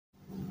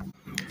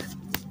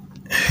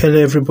Hello,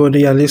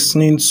 everybody. You're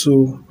listening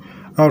to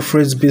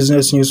Alfred's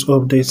Business News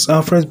Updates.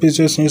 Alfred's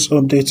Business News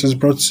Updates is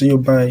brought to you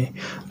by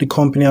the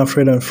company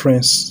Alfred and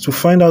Friends. To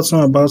find out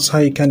more about how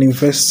you can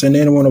invest in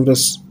any one of the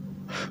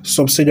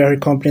subsidiary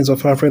companies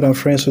of Alfred and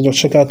Friends, or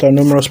check out our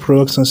numerous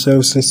products and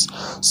services,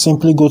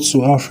 simply go to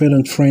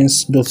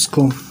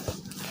alfredandfriends.com.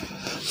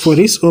 For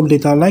this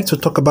update, I'd like to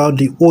talk about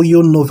the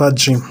OYO Nova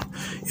Gym.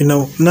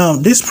 Now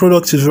this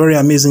product is very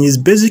amazing. It's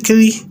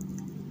basically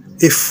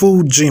a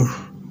full gym,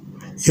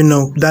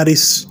 that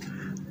is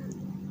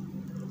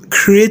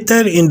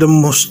created in the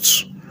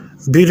most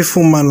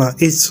beautiful manner.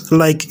 It's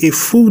like a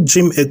full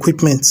gym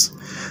equipment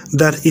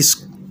that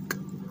is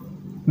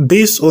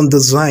based on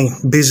design.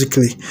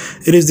 Basically,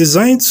 it is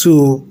designed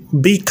to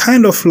be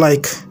kind of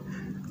like,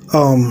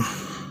 I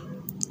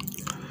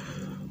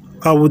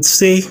would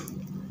say,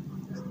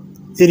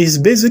 it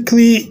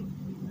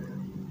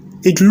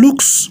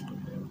looks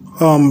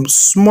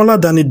smaller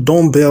than a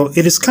dumbbell.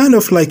 It is kind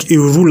of like a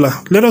ruler.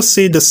 Let us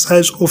say the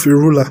size of a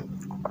ruler,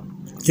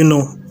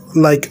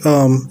 like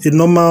a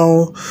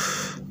normal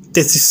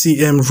 30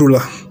 cm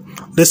ruler.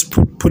 Let's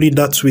put it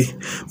that way.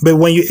 But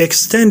when you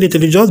extend it,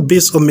 it is just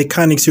based on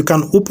mechanics. You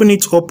can open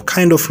it up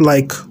kind of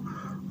like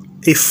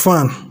a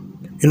fan,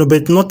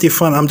 but not a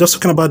fan. I'm just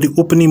talking about the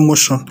opening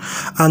motion.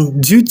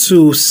 And due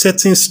to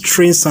certain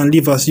strains and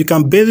levers, you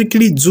can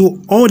basically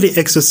do all the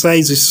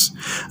exercises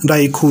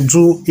that you could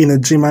do in a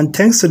gym. And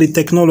thanks to the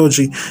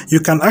technology, you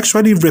can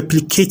actually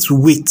replicate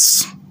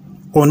weights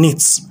on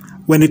it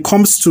when it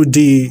comes to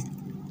the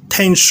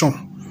tension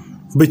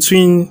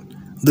between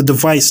the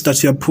device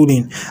that you are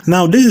pulling.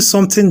 Now, this is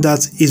something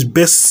that is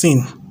best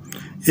seen.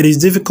 It is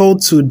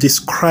difficult to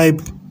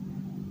describe,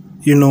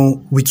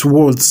 with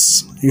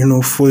words,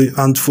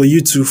 for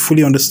you to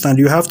fully understand.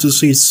 You have to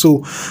see it.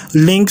 So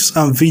links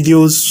and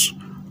videos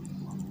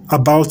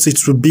about it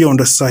will be on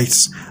the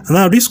sites.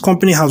 Now, this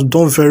company has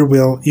done very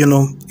well.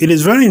 It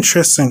is very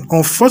interesting.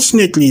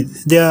 Unfortunately,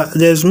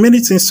 there's many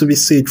things to be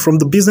said from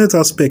the business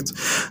aspect.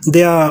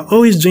 They are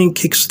always doing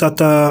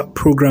Kickstarter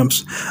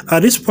programs.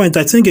 At this point,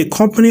 I think a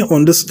company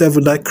on this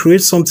level that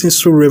creates something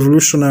so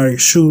revolutionary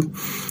should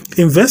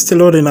invest a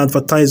lot in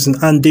advertising,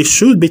 and they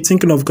should be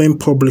thinking of going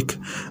public.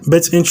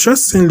 But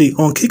interestingly,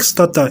 on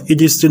Kickstarter,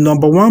 it is the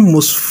 #1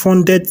 most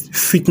funded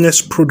fitness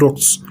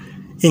products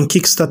in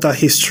Kickstarter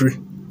history.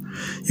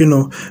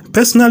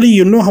 Personally,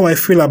 how I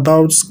feel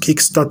about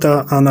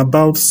Kickstarter and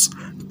about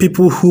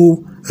people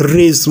who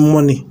raise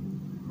money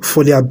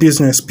for their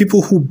business,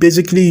 people who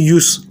basically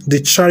use the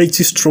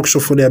charity structure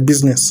for their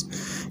business.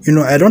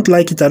 I don't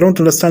like it. I don't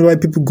understand why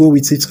people go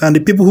with it. And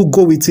the people who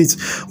go with it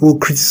will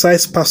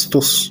criticize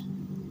pastors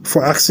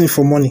for asking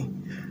for money.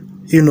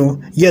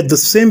 Yet the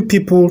same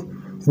people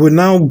will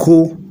now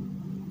go,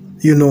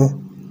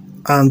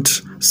 and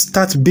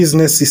start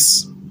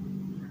businesses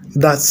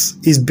that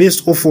is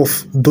based off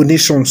of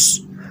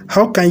donations.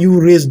 How can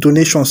you raise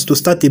donations to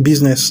start a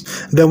business?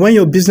 Then when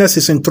your business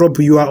is in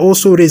trouble, you are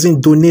also raising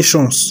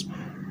donations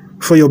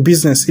for your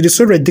business. It is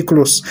so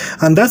ridiculous.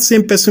 And that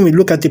same person will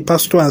look at the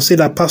pastor and say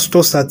that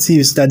pastors are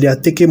thieves, that they are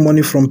taking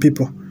money from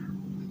people.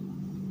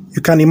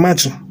 You can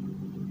imagine.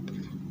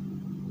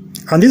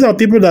 And these are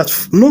people that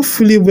know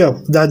fully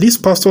well that these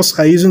pastors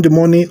are using the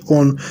money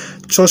on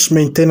church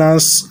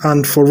maintenance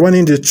and for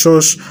running the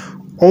church.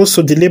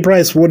 Also, the laborer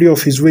is worthy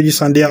of his wages,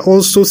 and they are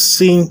also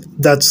seeing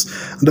that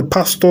the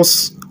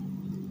pastors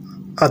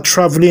are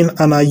traveling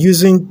and are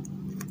using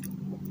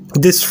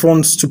these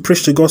funds to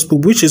preach the gospel,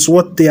 which is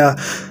what they are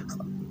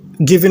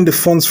giving the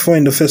funds for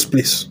in the first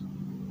place.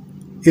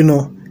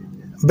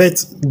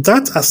 But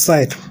that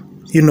aside,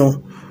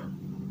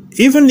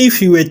 even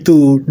if you were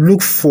to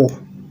look for,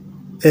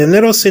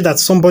 let us say that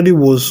somebody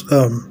was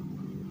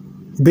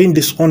being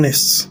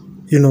dishonest,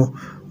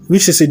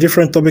 which is a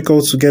different topic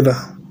altogether.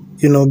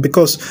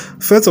 Because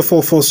first of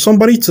all, for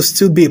somebody to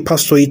still be a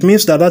pastor, it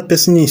means that that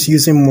person is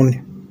using money.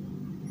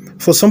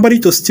 For somebody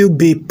to still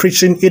be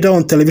preaching either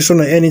on television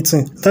or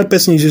anything, that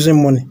person is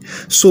using money.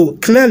 So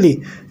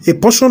clearly, a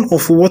portion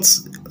of what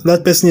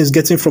that person is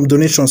getting from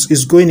donations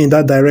is going in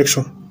that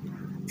direction,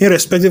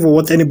 irrespective of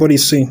what anybody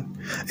is saying.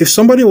 If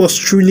somebody was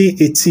truly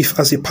a thief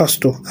as a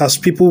pastor, as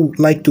people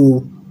like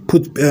to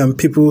put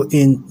people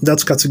in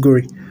that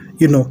category,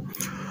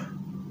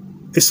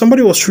 if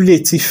somebody was truly a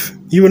thief,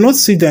 you will not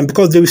see them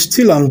because they will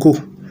steal and go.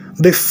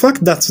 The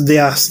fact that they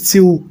are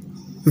still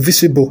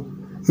visible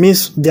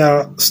means they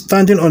are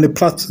standing on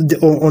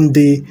on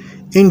the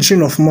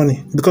engine of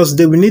money, because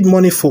they will need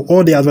money for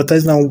all the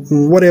advertising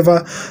and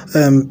whatever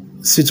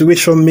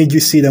situation made you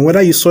see them,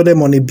 whether you saw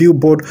them on a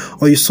billboard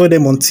or you saw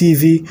them on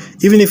TV.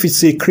 Even if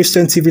it's a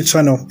Christian TV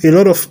channel, a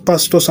lot of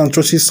pastors and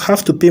churches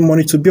have to pay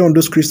money to be on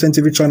those Christian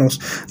TV channels.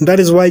 And that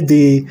is why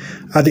they,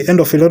 at the end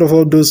of a lot of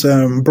all those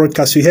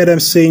broadcasts, you hear them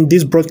saying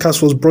this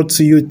broadcast was brought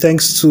to you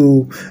thanks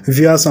to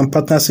viewers and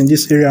partners in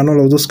this area, and all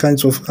of those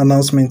kinds of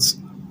announcements.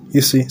 You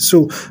see,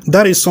 so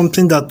that is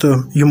something that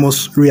you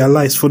must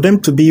realize for them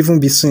to be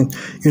seen.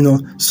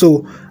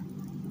 So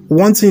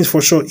one thing is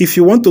for sure, if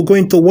you want to go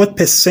into what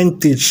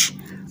percentage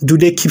do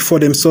they keep for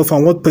themselves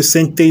and what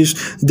percentage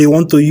they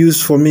want to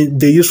use for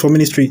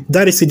ministry.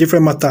 That is a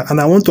different matter. And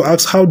I want to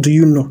ask, how do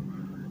you know?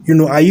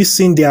 Are you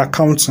seeing their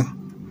accounting?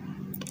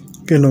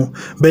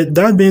 But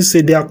that being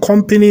said, there are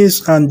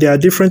companies and there are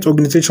different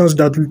organizations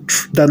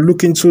that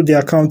look into the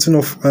accounting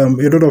of a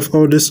lot of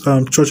all these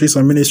churches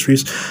and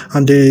ministries,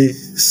 and they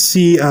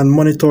see and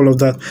monitor all of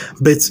that.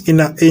 But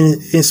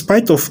in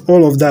spite of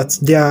all of that,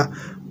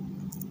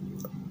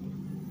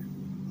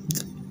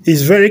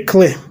 it's very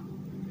clear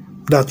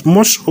that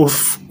much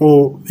of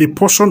or a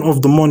portion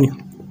of the money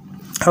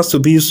has to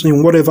be used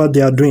in whatever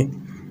they are doing.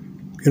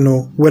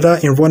 Whether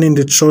in running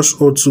the church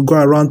or to go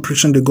around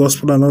preaching the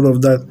gospel and all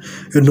of that,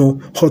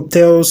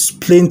 hotels,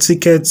 plane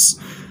tickets,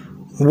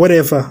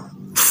 whatever,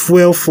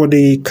 fuel for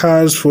the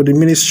cars, for the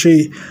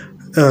ministry,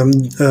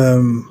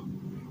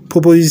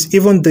 purposes,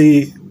 even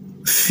the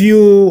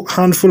few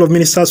handful of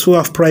ministers who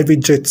have private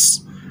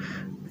jets,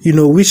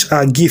 which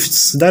are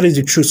gifts. That is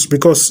the truth,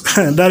 because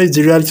that is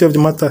the reality of the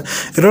matter.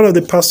 A lot of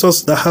the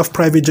pastors that have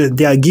private jets,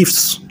 they are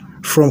gifts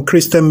from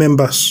Christian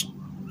members.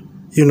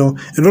 A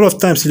lot of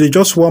times it's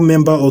just one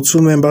member or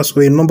two members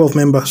or a number of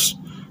members.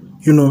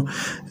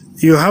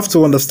 You have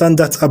to understand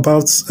that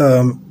about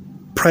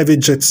private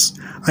jets.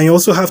 And you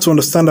also have to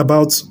understand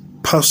about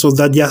pastors,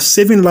 that they are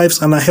saving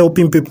lives and are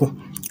helping people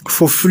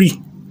for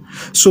free.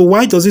 So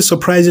why does it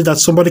surprise you that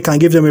somebody can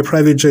give them a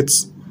private jet?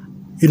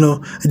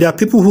 There are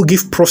people who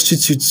give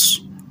prostitutes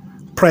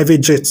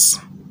private jets.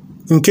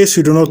 In case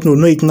you do not know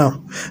it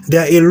now.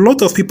 There are a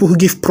lot of people who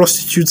give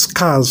prostitutes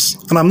cars.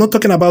 And I'm not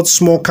talking about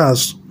small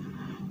cars.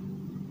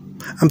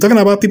 I'm talking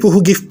about people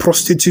who give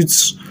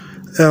prostitutes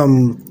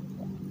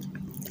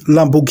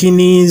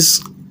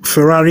Lamborghinis,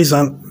 Ferraris,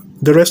 and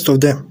the rest of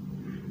them.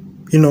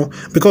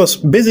 Because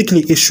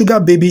basically a sugar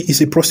baby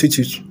is a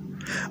prostitute.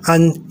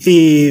 And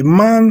a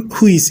man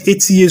who is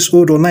 80 years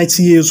old or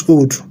 90 years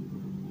old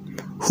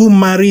who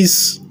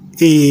marries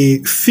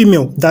a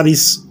female that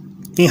is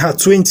in her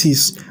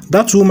 20s,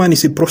 that woman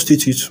is a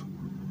prostitute.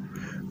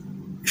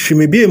 She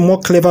may be a more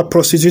clever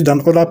prostitute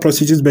than other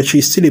prostitutes, but she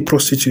is still a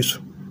prostitute.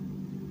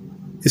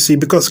 You see,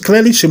 because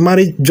clearly she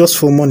married just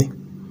for money.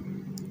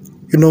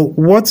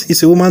 What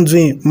is a woman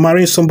doing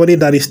marrying somebody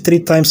that is 3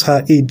 times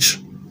her age?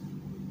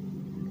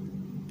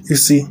 You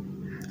see,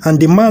 and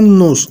the man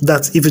knows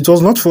that if it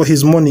was not for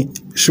his money,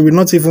 she will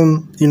not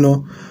even,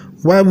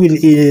 why will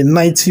a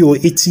 90 or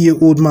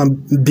 80-year-old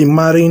man be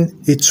marrying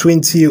a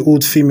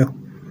 20-year-old female?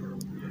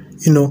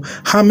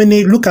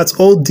 Look at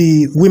all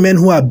the women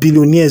who are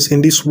billionaires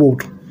in this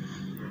world.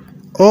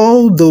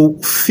 All the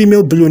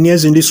female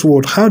billionaires in this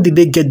world, how did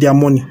they get their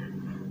money?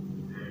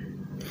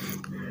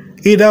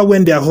 Either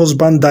when their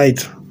husband died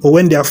or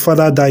when their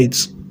father died,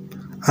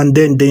 and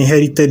then they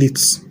inherited it.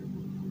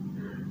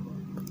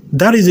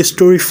 That is a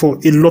story for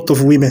a lot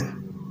of women.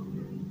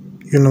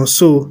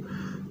 So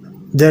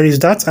there is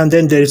that, and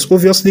then there is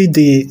obviously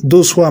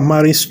those who are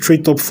married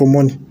straight up for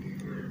money.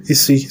 You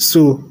see,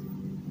 so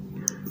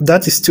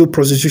that is still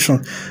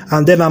prostitution.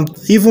 And then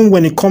even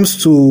when it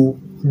comes to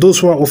those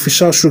who are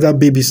official sugar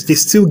babies, they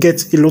still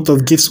get a lot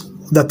of gifts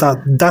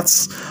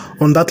that's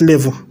on that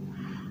level.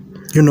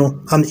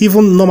 And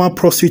even normal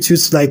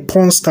prostitutes like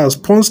porn stars.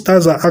 Porn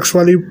stars are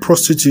actually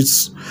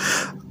prostitutes.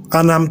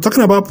 And I'm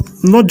talking about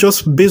not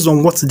just based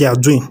on what they are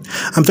doing.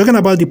 I'm talking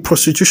about the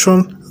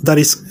prostitution that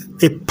is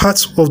a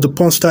part of the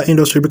porn star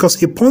industry,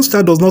 because a porn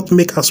star does not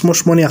make as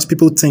much money as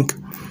people think.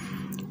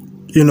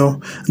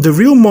 The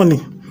real money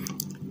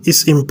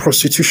is in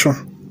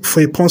prostitution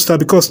for a porn star,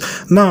 because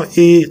now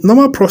a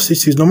normal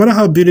prostitute, no matter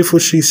how beautiful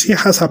she is, she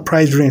has her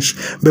price range.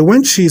 But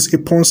when she is a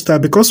porn star,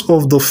 because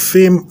of the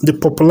fame, the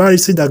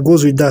popularity that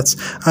goes with that,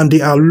 and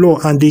the allure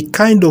and the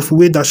kind of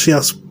way that she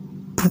has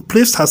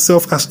placed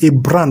herself as a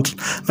brand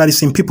that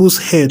is in people's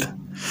head,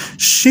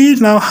 she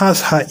now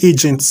has her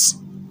agents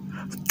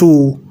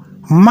to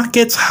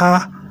market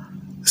her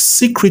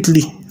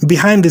secretly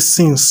behind the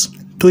scenes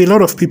to a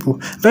lot of people.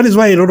 That is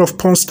why a lot of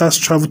porn stars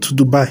travel to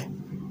Dubai.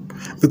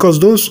 Because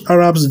those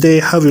Arabs, they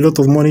have a lot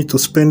of money to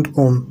spend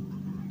on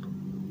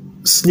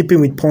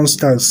sleeping with porn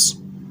stars.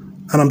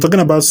 And I'm talking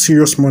about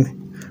serious money.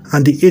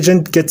 And the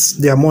agent gets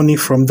their money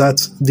from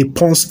that. The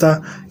porn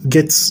star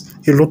gets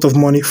a lot of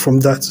money from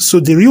that. So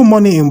the real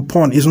money in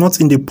porn is not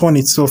in the porn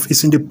itself.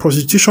 It's in the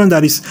prostitution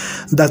that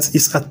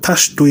is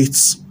attached to it.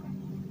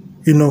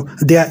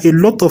 There are a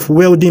lot of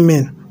wealthy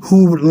men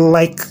who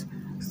like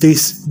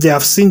this. They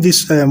have seen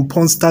this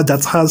porn star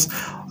that has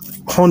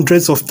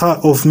hundreds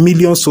of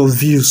millions of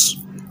views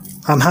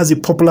and has a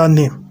popular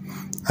name,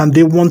 and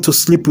they want to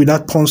sleep with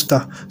that porn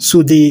star.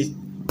 So the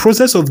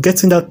process of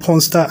getting that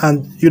porn star,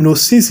 and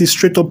since he's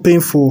straight up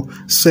paying for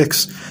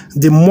sex,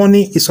 the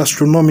money is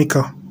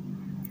astronomical.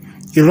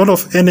 A lot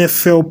of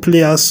NFL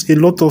players, a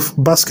lot of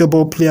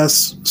basketball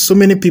players, so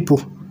many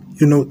people,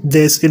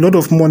 there's a lot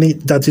of money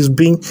that is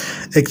being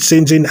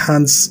exchanging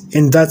hands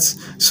in that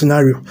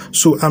scenario.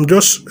 So I'm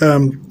just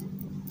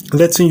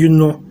letting you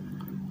know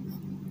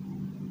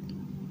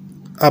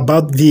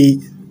about the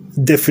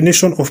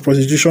definition of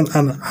prostitution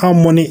and how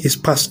money is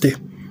passed there.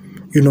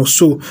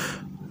 So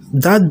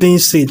that being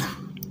said,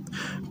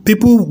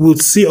 people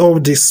would see all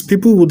this.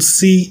 People would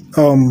see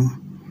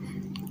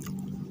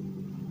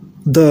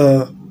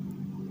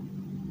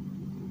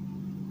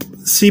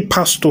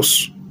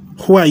pastors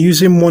who are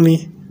using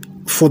money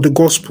for the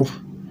gospel,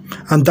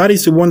 and that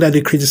is the one that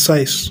they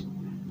criticize.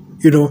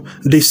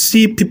 They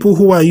see people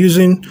who are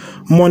using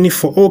money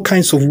for all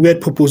kinds of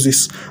weird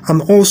purposes,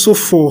 and also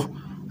for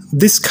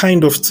this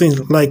kind of thing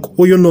like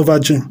OYO Nova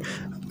Gym.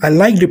 I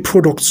like the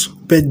products,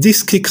 but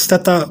this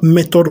Kickstarter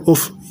method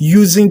of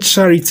using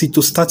charity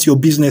to start your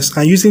business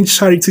and using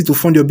charity to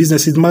fund your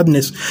business is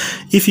madness.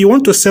 If you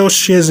want to sell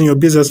shares in your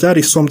business, that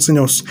is something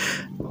else.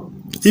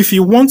 If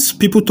you want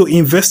people to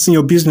invest in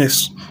your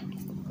business,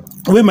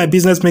 when my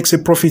business makes a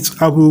profit,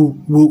 I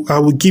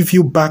will give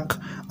you back.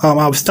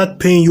 I'll start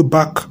paying you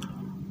back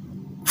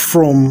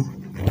from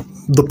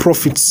the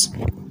profits.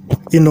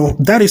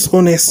 That is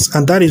honest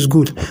and that is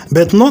good.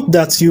 But not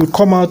that you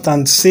come out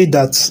and say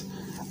that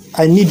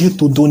I need you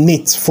to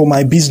donate for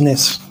my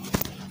business.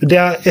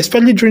 There are,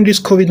 especially during this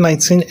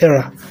COVID-19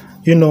 era,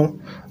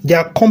 there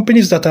are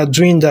companies that are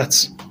doing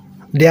that.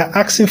 They are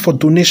asking for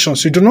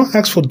donations. You do not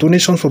ask for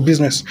donations for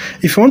business.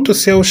 If you want to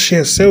sell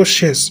shares, sell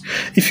shares.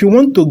 If you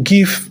want to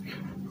give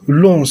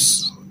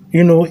loans,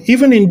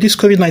 even in this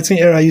COVID-19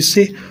 era, you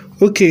say,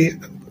 okay,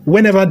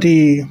 whenever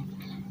the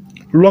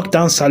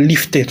lockdowns are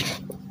lifted,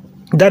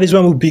 that is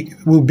when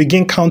we'll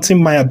begin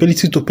counting my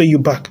ability to pay you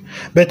back.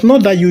 But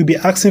not that you will be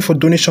asking for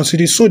donations.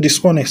 It is so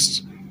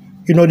dishonest.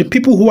 The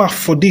people who are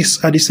for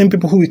this are the same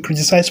people who will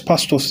criticize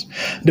pastors.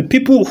 The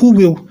people who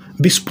will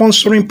be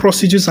sponsoring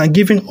prostitutes and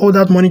giving all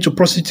that money to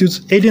prostitutes,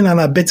 aiding and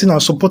abetting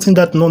and supporting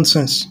that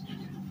nonsense,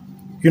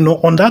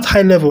 on that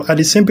high level, are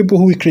the same people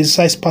who will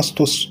criticize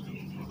pastors,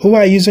 who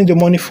are using the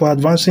money for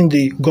advancing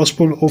the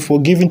gospel or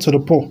for giving to the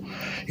poor.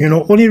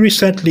 Only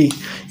recently,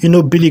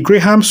 Billy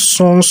Graham's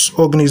son's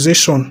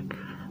organization,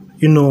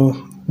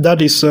 that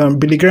is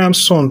Billy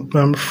Graham's son,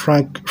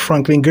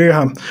 Franklin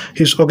Graham,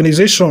 his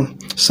organization,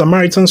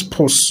 Samaritan's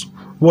Purse,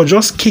 was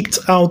just kicked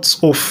out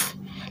of,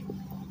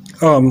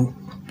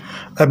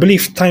 I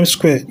believe, Times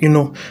Square.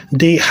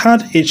 They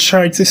had a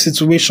charity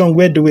situation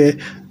where they were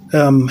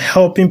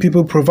helping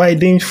people,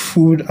 providing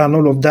food and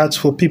all of that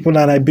for people,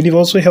 and I believe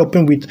also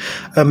helping with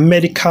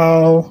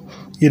medical,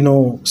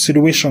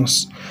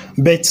 situations.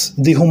 But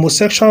the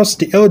homosexuals,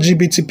 the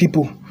LGBT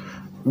people,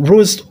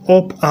 rose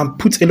up and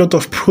put a lot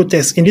of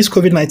protests in this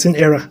COVID-19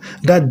 era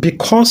that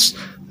because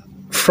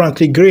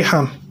Franklin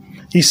Graham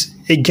is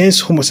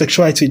against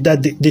homosexuality,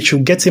 that they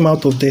should get him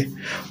out of there.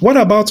 What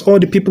about all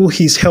the people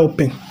he's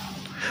helping?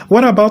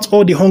 What about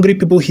all the hungry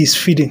people he's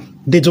feeding?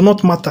 They do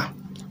not matter.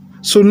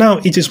 So now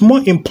it is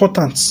more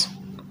important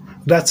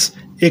that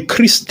a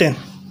Christian,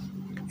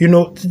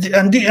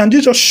 and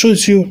this just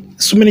shows you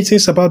so many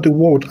things about the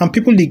world, and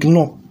people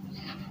ignore.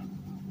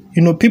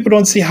 People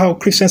don't see how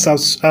Christians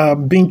are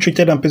being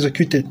treated and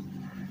persecuted.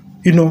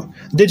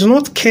 They do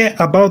not care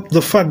about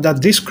the fact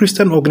that this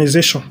Christian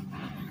organization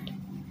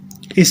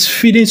is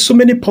feeding so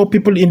many poor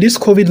people in this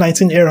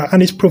COVID-19 era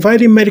and is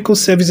providing medical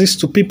services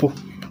to people.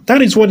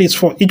 That is what it's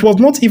for. It was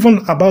not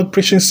even about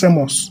preaching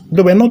sermons.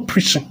 They were not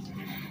preaching.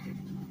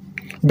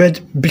 But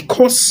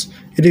because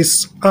it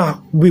is,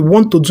 we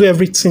want to do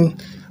everything,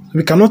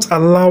 we cannot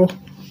allow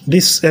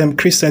these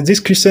Christians. These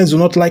Christians do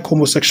not like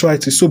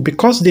homosexuality. So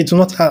because they do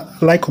not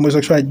like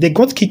homosexuality, they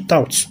got kicked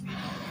out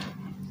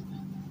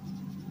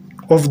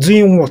of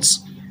doing what?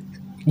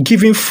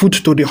 Giving food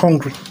to the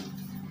hungry.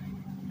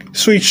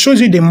 So it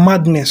shows you the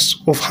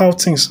madness of how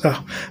things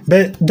are.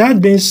 But that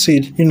being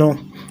said,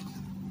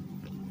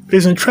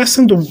 it's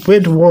interesting the way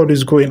the world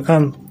is going,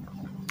 and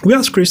we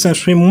as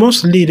Christians, we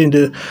must lead in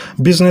the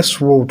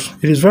business world.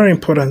 It is very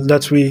important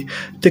that we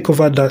take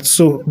over that.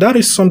 So that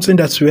is something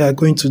that we are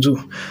going to do.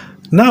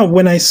 Now,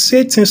 when I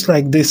say things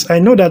like this, I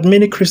know that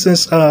many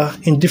Christians are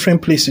in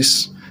different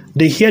places.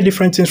 They hear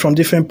different things from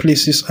different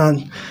places,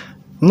 and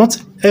not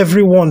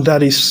everyone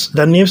that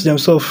names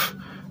themselves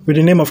with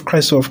the name of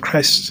Christ or of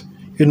Christ,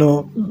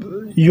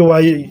 you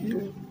are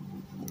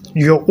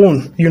your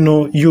own,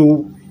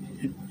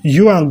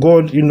 you and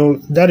God,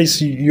 that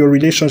is your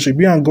relationship.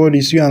 You and God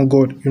is you and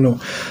God,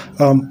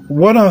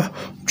 What I'm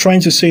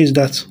trying to say is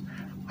that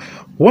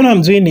what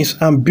I'm doing is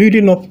I'm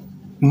building up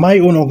my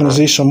own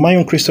organization, my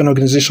own Christian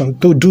organization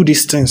to do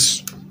these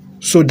things.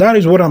 So that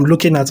is what I'm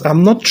looking at.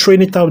 I'm not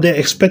throwing it out there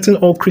expecting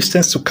all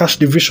Christians to catch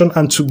the vision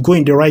and to go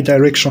in the right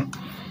direction.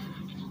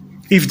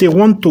 If they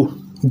want to,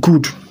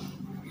 good.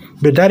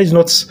 But that is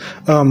not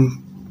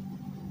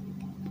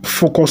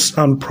focus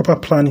and proper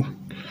planning.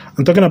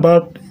 I'm talking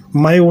about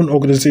my own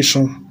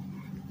organization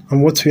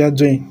and what we are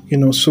doing,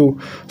 So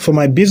for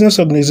my business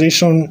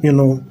organization,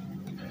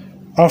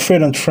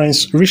 Alfred and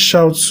Friends, reach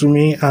out to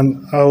me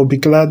and I'll be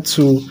glad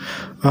to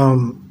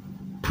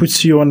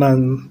put you on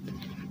and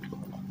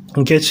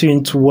get you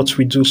into what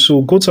we do.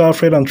 So go to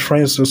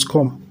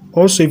alfredandfriends.com.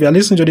 Also, if you're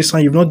listening to this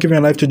and you've not given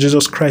your life to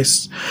Jesus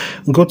Christ,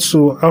 go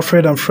to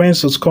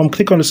alfredandfriends.com,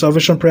 click on the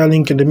salvation prayer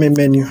link in the main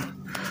menu.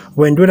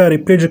 When you do that, a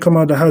page will come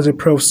out that has a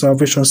prayer of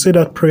salvation. Say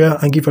that prayer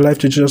and give your life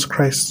to Jesus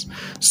Christ.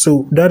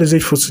 So that is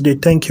it for today.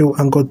 Thank you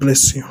and God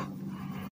bless you.